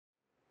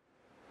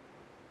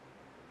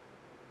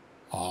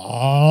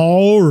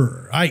All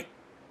right.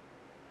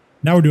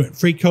 Now we're doing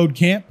free code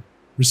camp,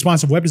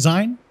 responsive web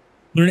design,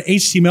 learn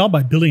HTML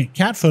by building a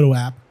cat photo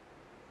app.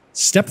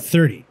 Step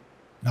 30.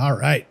 All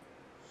right.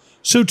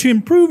 So to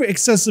improve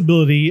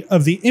accessibility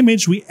of the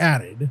image we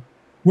added,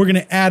 we're going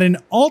to add an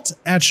alt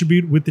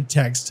attribute with the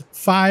text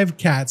 5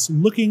 cats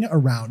looking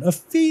around a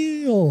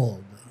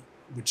field,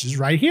 which is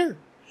right here.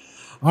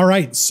 All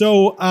right.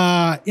 So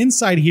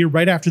inside here,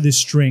 right after this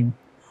string,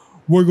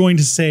 we're going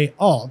to say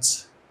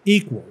alt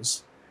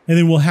equals, and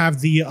then we'll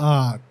have the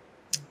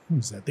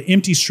the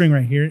empty string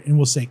right here, and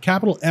we'll say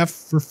capital F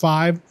for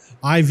 5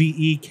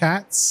 IVE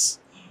cats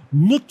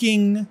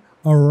looking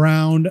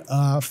around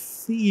a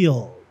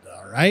field.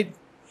 All right.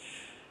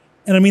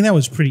 And I mean, that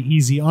was pretty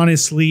easy,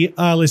 honestly.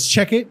 Let's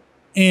check it.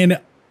 And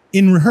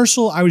in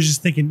rehearsal, I was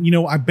just thinking, you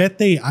know, I bet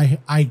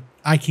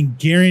I can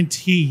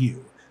guarantee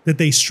you that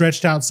they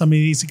stretched out some of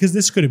these, because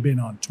this could have been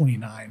on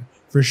 29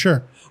 for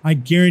sure. I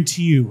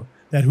guarantee you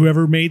that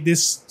whoever made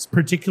this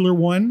particular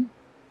one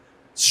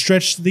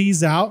stretched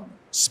these out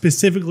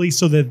specifically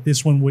so that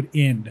this one would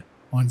end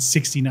on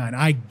 69.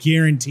 I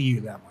guarantee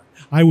you that one.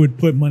 I would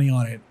put money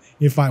on it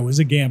if I was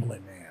a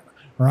gambling man.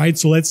 All right,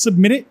 so let's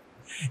submit it.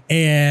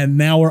 And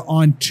now we're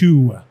on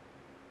to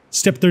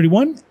step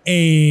 31,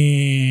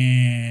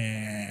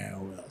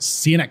 and we'll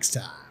see you next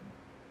time.